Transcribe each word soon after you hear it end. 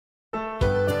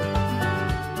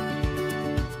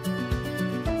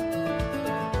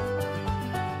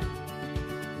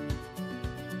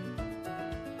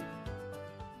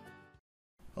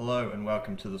Hello and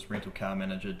welcome to this Rental Car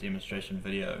Manager demonstration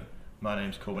video. My name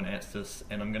is Corbin Astis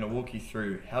and I'm going to walk you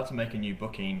through how to make a new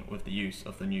booking with the use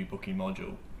of the new booking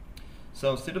module. So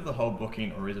instead of the whole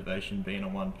booking or reservation being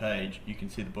on one page, you can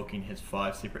see the booking has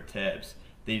 5 separate tabs.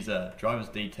 These are driver's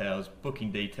details,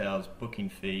 booking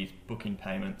fees, booking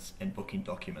payments and booking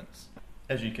documents.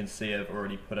 As you can see, I've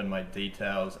already put in my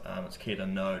details. It's key to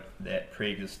note that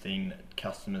pre-existing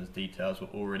customers' details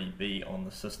will already be on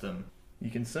the system. You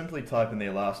can simply type in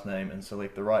their last name and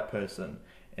select the right person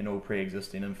and all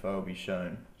pre-existing info will be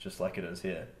shown, just like it is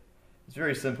here. It's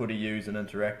very simple to use and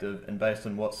interactive, and based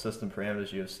on what system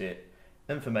parameters you have set,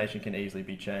 information can easily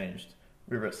be changed,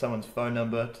 whether it's someone's phone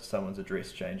number to someone's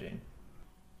address changing.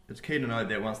 It's key to note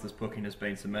that once this booking has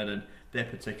been submitted,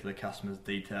 that particular customer's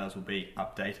details will be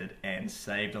updated and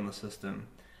saved on the system.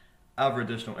 Other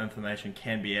additional information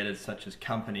can be added, such as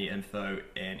company info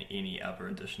and any other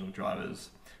additional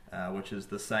drivers, which is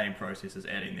the same process as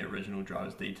adding the original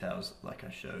driver's details like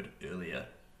I showed earlier.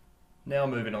 Now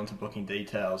moving on to booking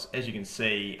details, as you can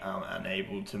see, I'm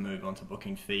unable to move on to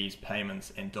booking fees,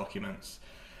 payments and documents.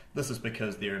 This is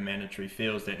because there are mandatory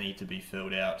fields that need to be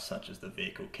filled out, such as the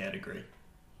vehicle category.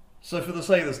 So for the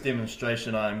sake of this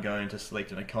demonstration, I'm going to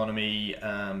select an economy,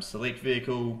 select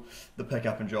vehicle. The pick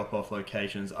up and drop off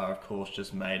locations are of course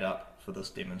just made up for this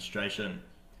demonstration.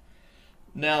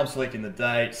 Now I'm selecting the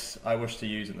dates I wish to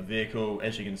use in the vehicle.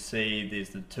 As you can see, there's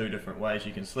the 2 different ways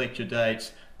you can select your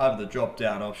dates, either the drop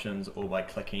down options or by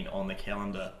clicking on the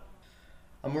calendar.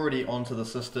 I'm already onto the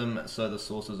system, so the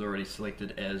source is already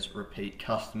selected as repeat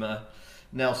customer.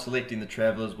 Now selecting the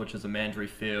travellers, which is a mandatory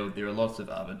field. There are lots of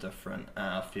other different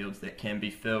fields that can be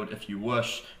filled if you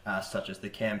wish, such as the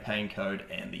campaign code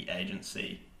and the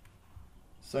agency.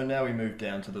 So now we move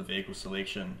down to the vehicle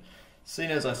selection.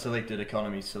 Seeing as I selected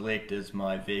Economy Select as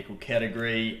my vehicle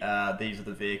category, these are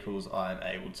the vehicles I'm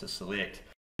able to select.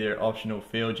 There are optional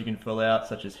fields you can fill out,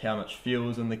 such as how much fuel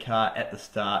is in the car at the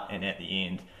start and at the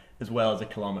end, as well as a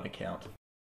kilometre count.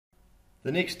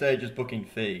 The next stage is booking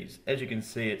fees. As you can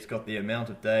see, it's got the amount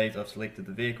of days I've selected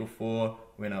the vehicle for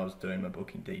when I was doing my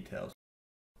booking details.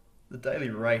 The daily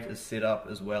rate is set up,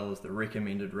 as well as the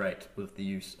recommended rate with the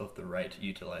use of the rate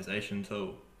utilisation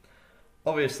tool.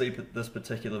 Obviously this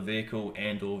particular vehicle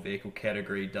and or vehicle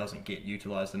category doesn't get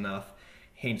utilised enough,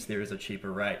 hence there is a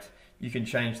cheaper rate. You can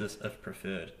change this if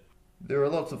preferred. There are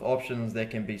lots of options that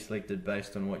can be selected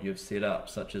based on what you've set up,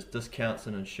 such as discounts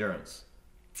and insurance.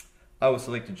 I will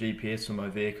select a GPS for my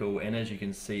vehicle, and as you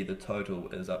can see, the total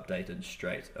is updated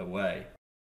straight away.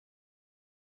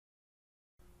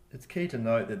 It's key to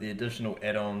note that the additional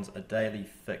add-ons are daily,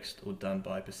 fixed or done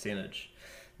by percentage.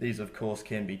 These of course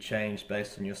can be changed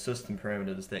based on your system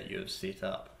parameters that you have set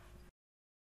up.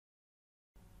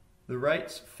 The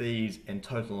rates, fees and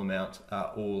total amount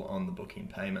are all on the booking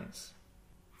payments.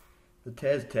 The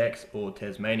Tas tax or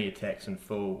Tasmania tax in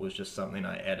full was just something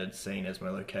I added, seeing as my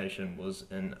location was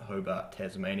in Hobart,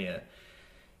 Tasmania.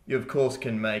 You of course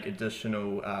can make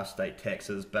additional state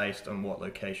taxes based on what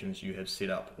locations you have set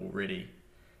up already.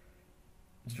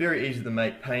 It's very easy to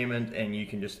make payment, and you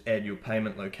can just add your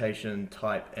payment location,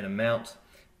 type and amount.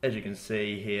 As you can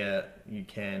see here, you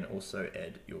can also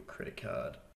add your credit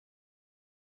card.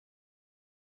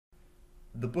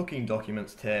 The Booking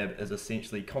Documents tab is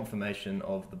essentially confirmation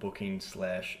of the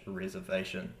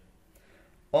booking/reservation.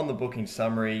 On the booking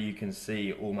summary, you can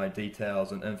see all my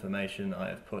details and information I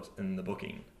have put in the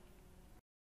booking.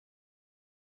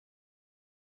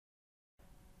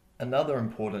 Another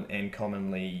important and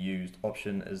commonly used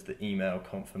option is the email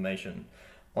confirmation.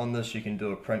 On this you can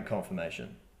do a print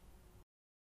confirmation.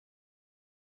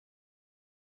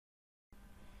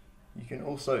 You can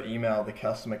also email the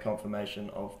customer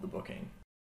confirmation of the booking.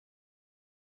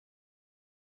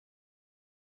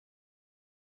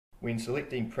 When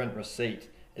selecting print receipt,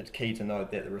 it's key to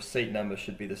note that the receipt number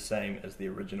should be the same as the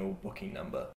original booking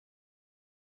number.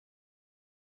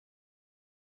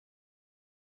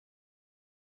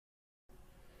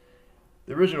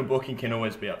 The original booking can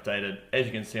always be updated. As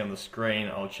you can see on the screen,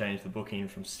 I'll change the booking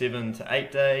from 7 to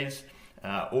 8 days.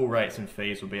 All rates and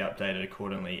fees will be updated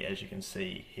accordingly, as you can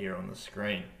see here on the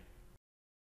screen.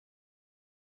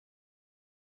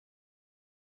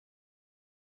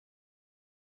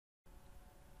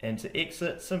 And to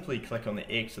exit, simply click on the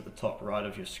X at the top right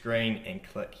of your screen and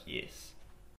click Yes.